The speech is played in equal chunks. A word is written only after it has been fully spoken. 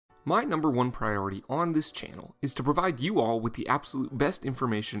My number one priority on this channel is to provide you all with the absolute best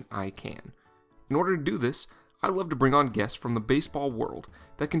information I can. In order to do this, I love to bring on guests from the baseball world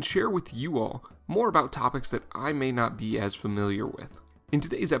that can share with you all more about topics that I may not be as familiar with. In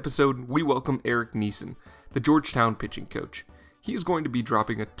today's episode, we welcome Eric Niesen, the Georgetown pitching coach. He is going to be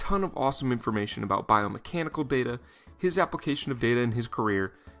dropping a ton of awesome information about biomechanical data, his application of data in his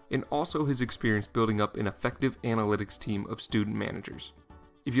career, and also his experience building up an effective analytics team of student managers.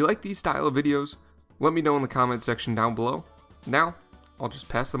 If you like these style of videos, let me know in the comment section down below. Now, I'll just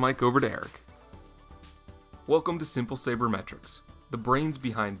pass the mic over to Eric. Welcome to Simple Sabermetrics, the brains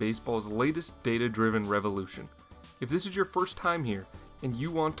behind baseball's latest data-driven revolution. If this is your first time here, and you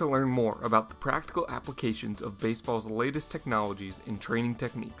want to learn more about the practical applications of baseball's latest technologies and training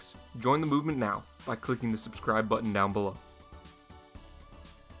techniques, join the movement now by clicking the subscribe button down below.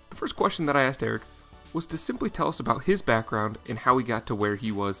 The first question that I asked Eric was to simply tell us about his background and how he got to where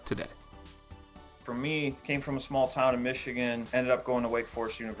he was today. For me, came from a small town in Michigan, ended up going to Wake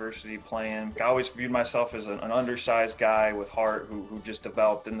Forest University playing. I always viewed myself as an undersized guy with heart who just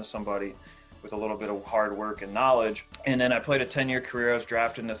developed into somebody with a little bit of hard work and knowledge. And then I played a 10-year career. I was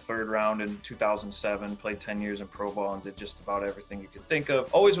drafted in the third round in 2007, played 10 years in pro ball and did just about everything you could think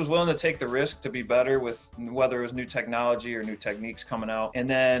of. Always was willing to take the risk to be better with whether it was new technology or new techniques coming out. And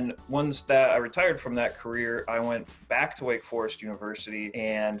then once that I retired from that career, I went back to Wake Forest University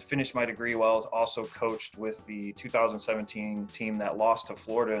and finished my degree while also coached with the 2017 team that lost to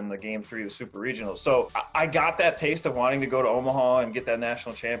Florida in the Game 3 of the Super Regionals. So I got that taste of wanting to go to Omaha and get that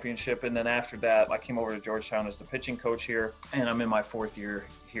national championship. And then after that, I came over to Georgetown as the pitching coach here, and I'm in my fourth year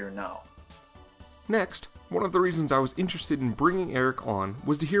here now. Next, one of the reasons I was interested in bringing Eric on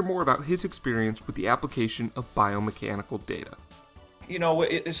was to hear more about his experience with the application of biomechanical data. You know,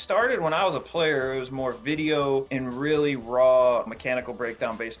 it started when I was a player. It was more video and really raw mechanical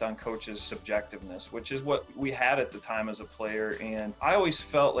breakdown based on coaches' subjectiveness, which is what we had at the time as a player, and I always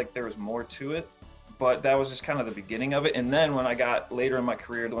felt like there was more to it. But that was just kind of the beginning of it. And then when I got later in my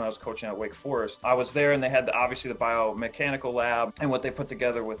career, when I was coaching at Wake Forest, I was there and they had obviously the biomechanical lab and what they put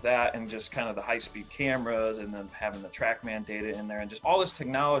together with that and just kind of the high-speed cameras and then having the TrackMan data in there and just all this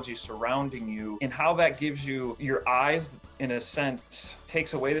technology surrounding you and how that gives you your eyes, in a sense,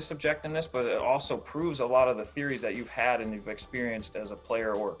 takes away the subjectiveness, but it also proves a lot of the theories that you've had and you've experienced as a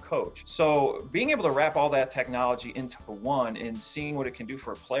player or a coach. So being able to wrap all that technology into one and seeing what it can do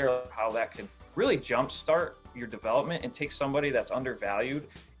for a player, how that can really jumpstart your development and take somebody that's undervalued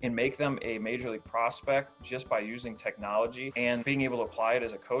and make them a major league prospect just by using technology and being able to apply it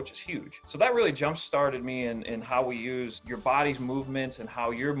as a coach is huge. So that really jump started me in how we use your body's movements and how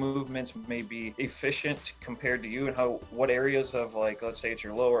your movements may be efficient compared to you and what areas of, like, let's say it's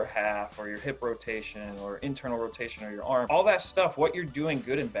your lower half or your hip rotation or internal rotation or your arm, all that stuff, what you're doing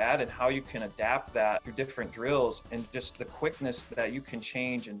good and bad and how you can adapt that through different drills and just the quickness that you can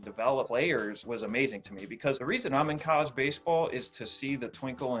change and develop players was amazing to me, because the reason I'm in college baseball is to see the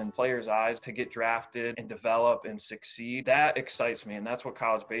twinkle in players' eyes to get drafted and develop and succeed. That excites me, and that's what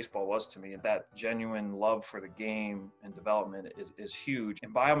college baseball was to me. That genuine love for the game and development is huge.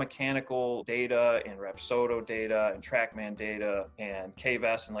 And biomechanical data and Rapsodo data and TrackMan data and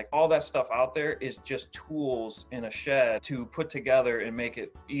KVS and like all that stuff out there is just tools in a shed to put together and make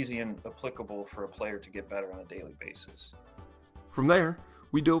it easy and applicable for a player to get better on a daily basis. From there,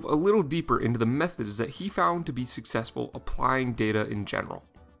 we dove a little deeper into the methods that he found to be successful applying data in general.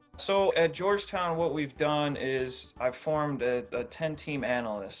 So at Georgetown, what we've done is I've formed a 10-team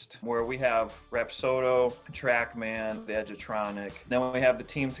analyst where we have Rapsodo, TrackMan, the Edgetronic. Then we have the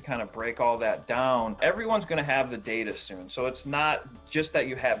team to kind of break all that down. Everyone's going to have the data soon. So it's not just that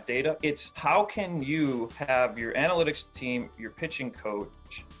you have data. It's how can you have your analytics team, your pitching coach,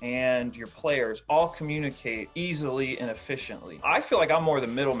 and your players all communicate easily and efficiently. I feel like I'm more the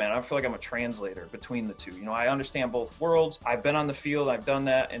middleman. I feel like I'm a translator between the two. You know, I understand both worlds. I've been on the field, I've done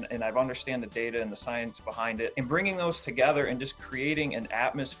that, and I understand the data and the science behind it. And bringing those together and just creating an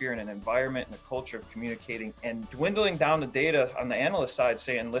atmosphere and an environment and a culture of communicating and dwindling down the data on the analyst side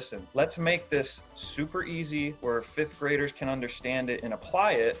saying, listen, let's make this super easy where fifth graders can understand it and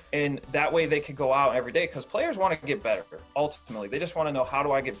apply it. And that way they could go out every day, because players want to get better. Ultimately, they just want to know, how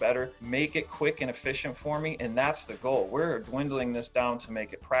do I get better? Make it quick and efficient for me. And that's the goal. We're dwindling this down to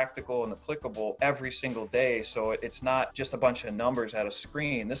make it practical and applicable every single day. So it's not just a bunch of numbers at a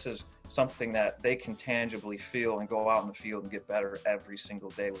screen. This is something that they can tangibly feel and go out in the field and get better every single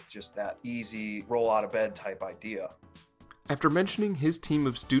day with just that easy roll out of bed type idea. After mentioning his team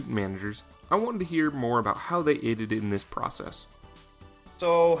of student managers, I wanted to hear more about how they aided in this process.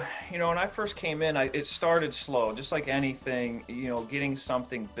 So, when I first came in, it started slow, just like anything, getting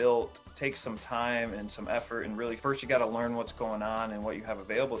something built takes some time and some effort, and really first you got to learn what's going on and what you have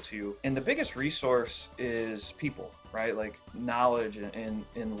available to you. And the biggest resource is people, right? Like knowledge and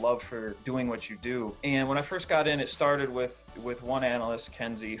love for doing what you do. And when I first got in, it started with one analyst,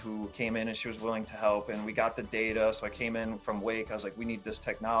 Kenzie, who came in and she was willing to help, and we got the data. So I came in from Wake. I was like, we need this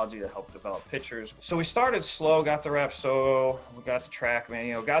technology to help develop pitchers. So we started slow, got the Rapsodo, we got the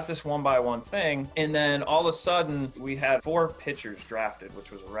TrackMan, got this one by one thing. And then all of a sudden we had 4 pitchers drafted,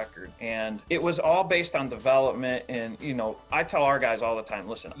 which was a record. And it was all based on development. And, I tell our guys all the time,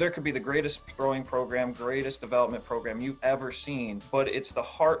 listen, there could be the greatest throwing program, greatest development program you've ever seen, but it's the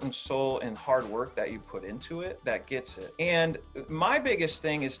heart and soul and hard work that you put into it that gets it. And my biggest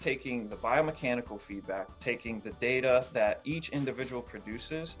thing is taking the biomechanical feedback, taking the data that each individual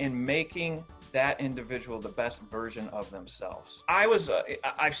produces, and making that individual the best version of themselves.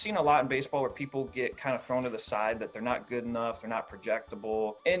 I've seen a lot in baseball where people get kind of thrown to the side, that they're not good enough, they're not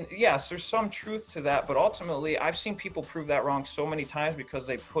projectable. And yes, there's some truth to that, but ultimately I've seen people prove that wrong so many times because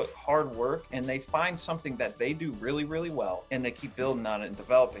they put hard work and they find something that they do really, really well, and they keep building on it and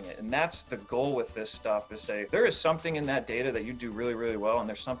developing it. And that's the goal with this stuff, is say, there is something in that data that you do really, really well, and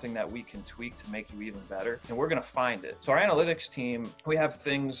there's something that we can tweak to make you even better, and we're going to find it. So our analytics team, we have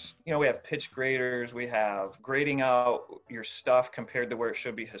things, we have pitch graders, we have grading out your stuff compared to where it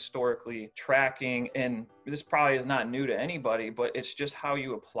should be historically, tracking, and this probably is not new to anybody, but it's just how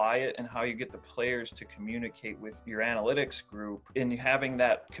you apply it and how you get the players to communicate with your analytics group, and having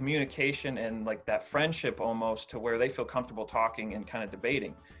that communication and like that friendship almost, to where they feel comfortable talking and kind of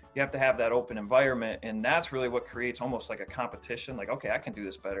debating. You have to have that open environment, and that's really what creates almost like a competition. Like, okay, I can do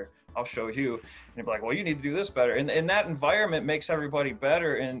this better, I'll show you. And you're like, well, you need to do this better. And that environment makes everybody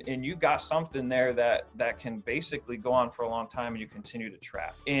better, and you got something there that can basically go on for a long time, and you continue to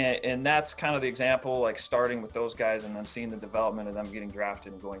track. And that's kind of the example, like starting with those guys and then seeing the development of them getting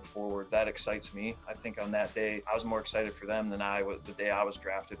drafted and going forward. That excites me. I think on that day, I was more excited for them than I was the day I was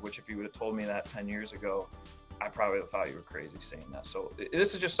drafted, which if you would have told me that 10 years ago, I probably would have thought you were crazy saying that. So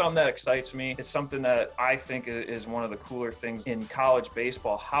this is just something that excites me. It's something that I think is one of the cooler things in college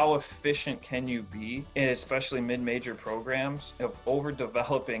baseball. How efficient can you be, and especially mid-major programs, of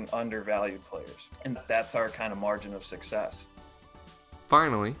overdeveloping undervalued players? And that's our kind of margin of success.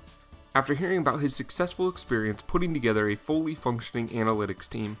 Finally, after hearing about his successful experience putting together a fully functioning analytics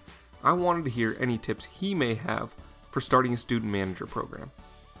team, I wanted to hear any tips he may have for starting a student manager program.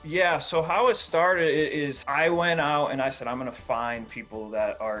 Yeah, so how it started is I went out and I said, I'm going to find people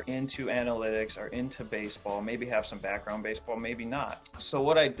that are into analytics, are into baseball, maybe have some background baseball, maybe not. So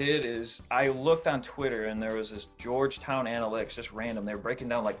what I did is I looked on Twitter, and there was this Georgetown Analytics, just random. They were breaking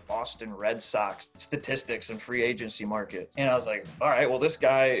down like Boston Red Sox statistics and free agency market. And I was like, all right, well, this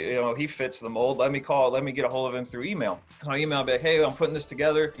guy, he fits the mold. Let me get a hold of him through email. So I emailed back, hey, I'm putting this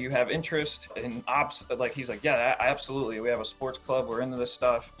together. You have interest in ops? Like, he's like, yeah, absolutely. We have a sports club. We're into this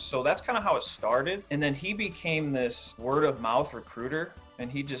stuff. So that's kind of how it started. And then he became this word of mouth recruiter.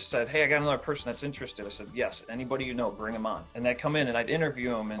 And he just said, hey, I got another person that's interested. I said, yes, anybody you know, bring him on. And they'd come in and I'd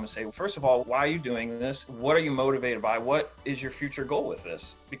interview him and say, well, first of all, why are you doing this? What are you motivated by? What is your future goal with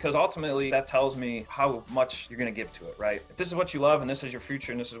this? Because ultimately that tells me how much you're going to give to it, right? If this is what you love and this is your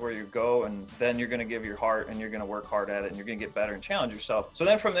future and this is where you go, and then you're going to give your heart and you're going to work hard at it and you're going to get better and challenge yourself. So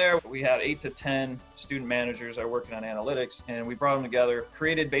then from there, we had 8 to 10 student managers that are working on analytics, and we brought them together,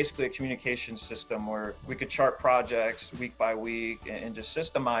 created basically a communication system where we could chart projects week by week and just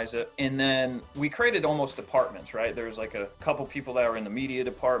systemize it. And then we created almost departments, right? There was like a couple people that were in the media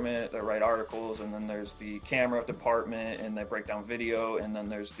department that write articles, and then there's the camera department and they break down video, and then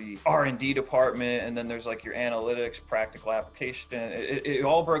there's the R&D department, and then there's like your analytics, practical application. It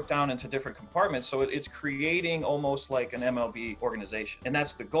all broke down into different compartments. So it's creating almost like an MLB organization. And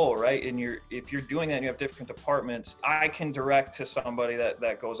that's the goal, right? And if you're doing that and you have different departments, I can direct to somebody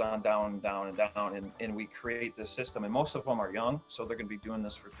that goes on down and down and down, and we create this system. And most of them are young, so they're going to be doing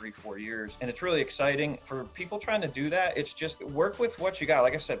this for 3-4 years. And it's really exciting for people trying to do that. It's just work with what you got.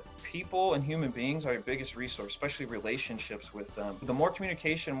 Like I said, people and human beings are your biggest resource, especially relationships with them. The more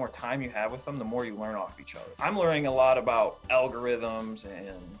communication, more time you have with them, the more you learn off each other. I'm learning a lot about algorithms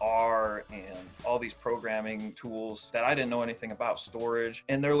and R and all these programming tools that I didn't know anything about, storage,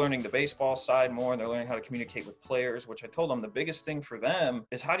 and they're learning the baseball side more, and they're learning how to communicate with players, which I told them the biggest thing for them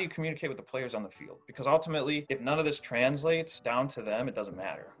is how do you communicate with the players on the field? Because ultimately, if none of this translates down to them, them, it doesn't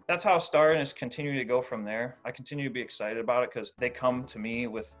matter. That's how it started, and it's continuing to go from there. I continue to be excited about it because they come to me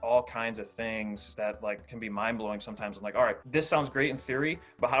with all kinds of things that like can be mind-blowing sometimes. I'm like, all right, this sounds great in theory,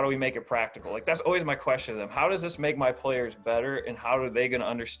 but how do we make it practical? Like, that's always my question to them. How does this make my players better, and how are they going to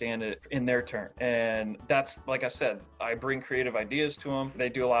understand it in their turn? And that's, like I said, I bring creative ideas to them. They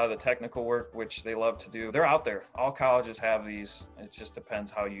do a lot of the technical work, which they love to do. They're out there. All colleges have these. It just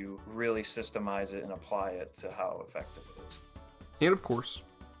depends how you really systemize it and apply it to how effective it is. And of course,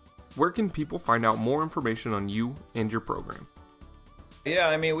 where can people find out more information on you and your program? Yeah,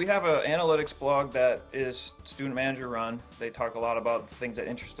 I mean, we have an analytics blog that is student manager run. They talk a lot about things that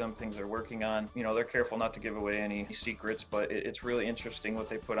interest them, things they're working on. You know, they're careful not to give away any secrets, but it's really interesting what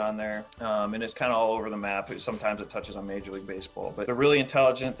they put on there. And it's kind of all over the map. Sometimes it touches on Major League Baseball, but they're really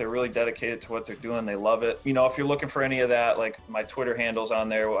intelligent. They're really dedicated to what they're doing. They love it. You know, if you're looking for any of that, like my Twitter handle's on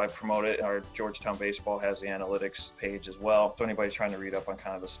there. I promote it. Our Georgetown Baseball has the analytics page as well. So anybody's trying to read up on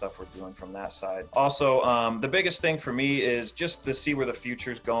kind of the stuff we're doing from that side. Also, the biggest thing for me is just to see where the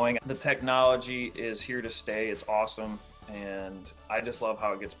future's going. The technology is here to stay. It's awesome. And I just love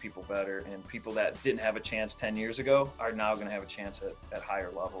how it gets people better, and people that didn't have a chance 10 years ago are now going to have a chance at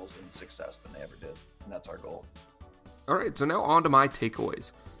higher levels and success than they ever did. And that's our goal. All right, so now on to my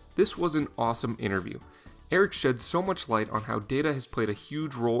takeaways. This was an awesome interview. Eric shed so much light on how data has played a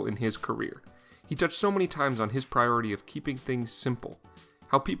huge role in his career. He touched so many times on his priority of keeping things simple,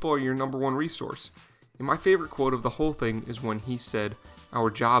 how people are your number one resource. And my favorite quote of the whole thing is when he said, "Our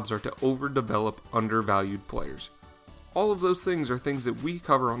jobs are to overdevelop undervalued players." All of those things are things that we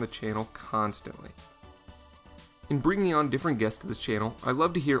cover on the channel constantly. In bringing on different guests to this channel, I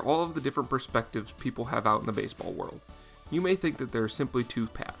love to hear all of the different perspectives people have out in the baseball world. You may think that there are simply two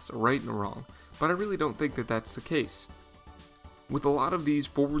paths, a right and a wrong, but I really don't think that that's the case. With a lot of these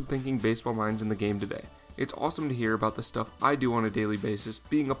forward-thinking baseball minds in the game today, it's awesome to hear about the stuff I do on a daily basis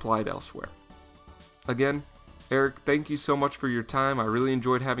being applied elsewhere. Again, Eric, thank you so much for your time. I really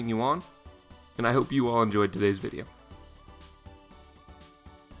enjoyed having you on, and I hope you all enjoyed today's video.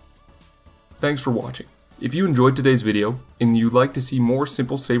 Thanks for watching. If you enjoyed today's video and you'd like to see more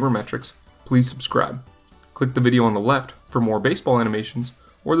simple sabermetrics, please subscribe. Click the video on the left for more baseball animations,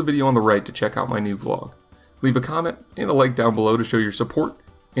 or the video on the right to check out my new vlog. Leave a comment and a like down below to show your support,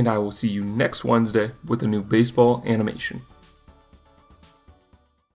 and I will see you next Wednesday with a new baseball animation.